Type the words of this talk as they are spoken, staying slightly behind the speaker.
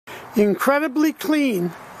Incredibly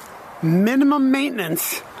clean, minimum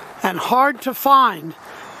maintenance, and hard to find,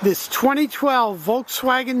 this 2012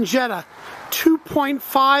 Volkswagen Jetta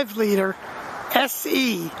 2.5 liter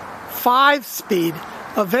SE 5-speed,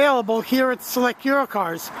 available here at Select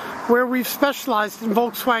Eurocars, where we've specialized in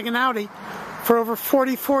Volkswagen Audi for over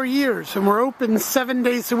 44 years, and we're open 7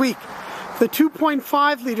 days a week. The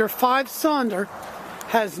 2.5 liter 5-cylinder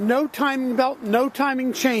has no timing belt, no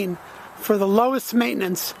timing chain, for the lowest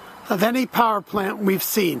maintenance of any power plant we've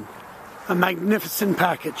seen. A magnificent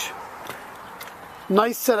package.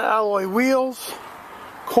 Nice set of alloy wheels,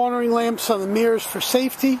 cornering lamps on the mirrors for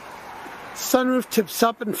safety, sunroof tips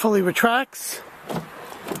up and fully retracts,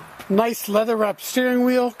 nice leather wrapped steering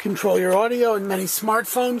wheel, control your audio and many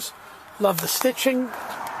smartphones. Love the stitching,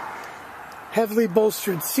 heavily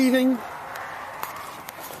bolstered seating,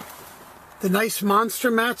 the nice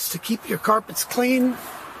monster mats to keep your carpets clean.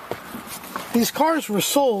 These cars were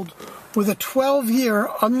sold with a 12-year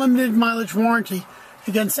unlimited mileage warranty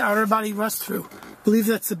against outer body rust through. I believe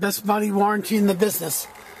that's the best body warranty in the business,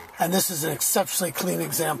 and this is an exceptionally clean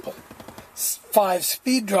example.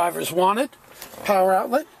 5-speed, drivers want it. Power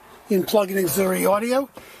outlet, you can plug in auxiliary audio,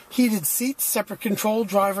 heated seats, separate control,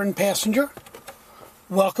 driver and passenger.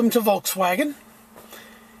 Welcome to Volkswagen.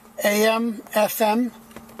 AM, FM,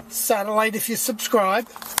 satellite if you subscribe.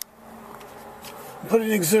 Put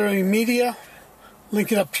in auxiliary media,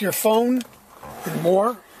 link it up to your phone, and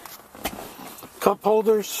more. Cup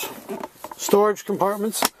holders, storage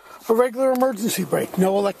compartments, a regular emergency brake,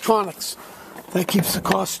 no electronics. That keeps the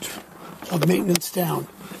cost of maintenance down.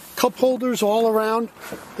 Cup holders all around.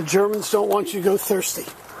 The Germans don't want you to go thirsty.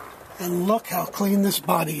 And look how clean this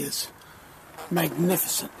body is.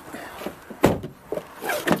 Magnificent.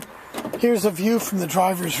 Here's a view from the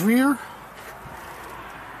driver's rear.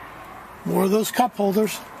 More of those cup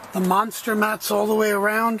holders. The monster mats all the way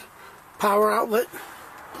around. Power outlet.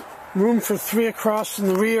 Room for 3 across in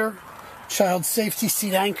the rear. Child safety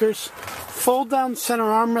seat anchors. Fold down center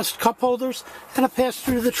armrest cup holders. And a pass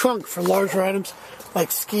through to the trunk for larger items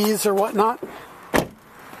like skis or whatnot.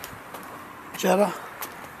 Jetta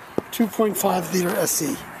 2.5 liter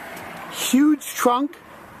SE. Huge trunk.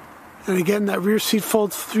 And again, that rear seat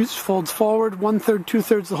folds forward, 1/3,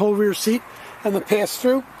 2/3 the whole rear seat, and the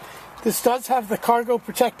pass-through. This does have the cargo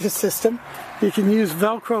protective system. You can use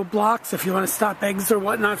Velcro blocks if you want to stop eggs or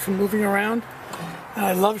whatnot from moving around. And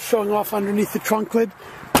I love showing off underneath the trunk lid.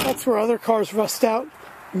 That's where other cars rust out.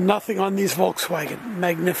 Nothing on these Volkswagen.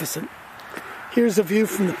 Magnificent. Here's a view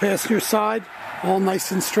from the passenger side, all nice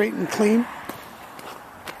and straight and clean.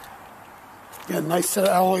 Got a nice set of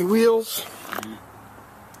alloy wheels.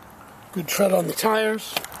 Good tread on the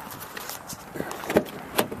tires.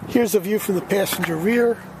 Here's a view from the passenger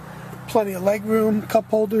rear. Plenty of leg room, cup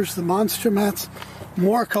holders, the monster mats,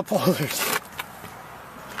 more cup holders.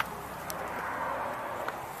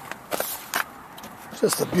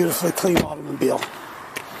 Just a beautifully clean automobile.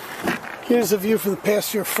 Here's a view from the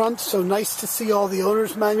passenger front. So nice to see all the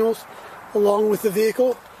owner's manuals along with the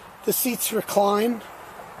vehicle. The seats recline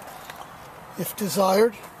if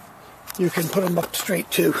desired. You can put them up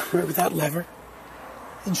straight too, right with that lever,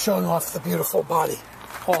 and showing off the beautiful body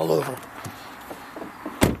all over.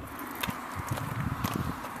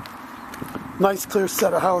 Nice clear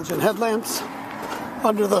set of halogen headlamps.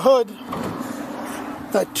 Under the hood,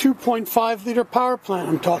 that 2.5 liter power plant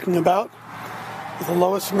I'm talking about, with the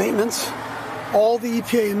lowest maintenance. All the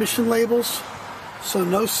EPA emission labels, so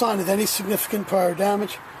no sign of any significant prior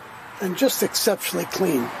damage, and just exceptionally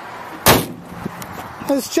clean.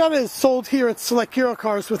 This Jetta is sold here at Select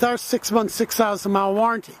Eurocars with our 6-month, 6,000-mile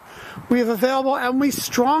warranty. We have available, and we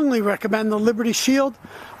strongly recommend, the Liberty Shield,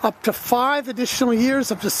 up to 5 additional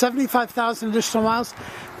years, up to 75,000 additional miles.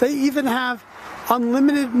 They even have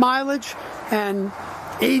unlimited mileage and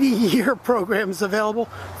 80-year programs available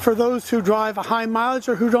for those who drive a high mileage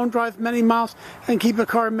or who don't drive many miles and keep a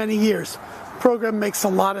car many years. The program makes a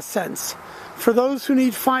lot of sense. For those who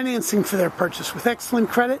need financing for their purchase with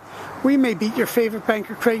excellent credit, we may beat your favorite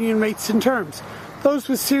bank or credit union rates and terms. Those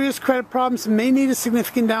with serious credit problems may need a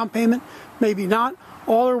significant down payment, maybe not.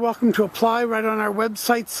 All are welcome to apply right on our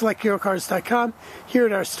website, selecteurocars.com, here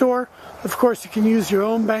at our store. Of course, you can use your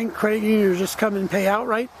own bank, credit union, or just come and pay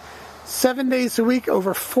outright. 7 days a week,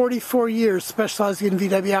 over 44 years, specializing in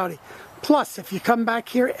VW Audi. Plus, if you come back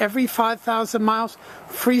here every 5,000 miles,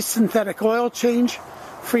 free synthetic oil change,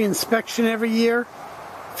 free inspection every year,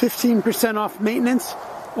 15% off maintenance,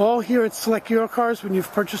 all here at Select Eurocars. When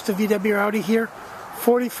you've purchased a VW or Audi here,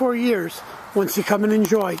 44 years. Once you come and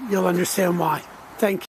enjoy, you'll understand why. Thank you.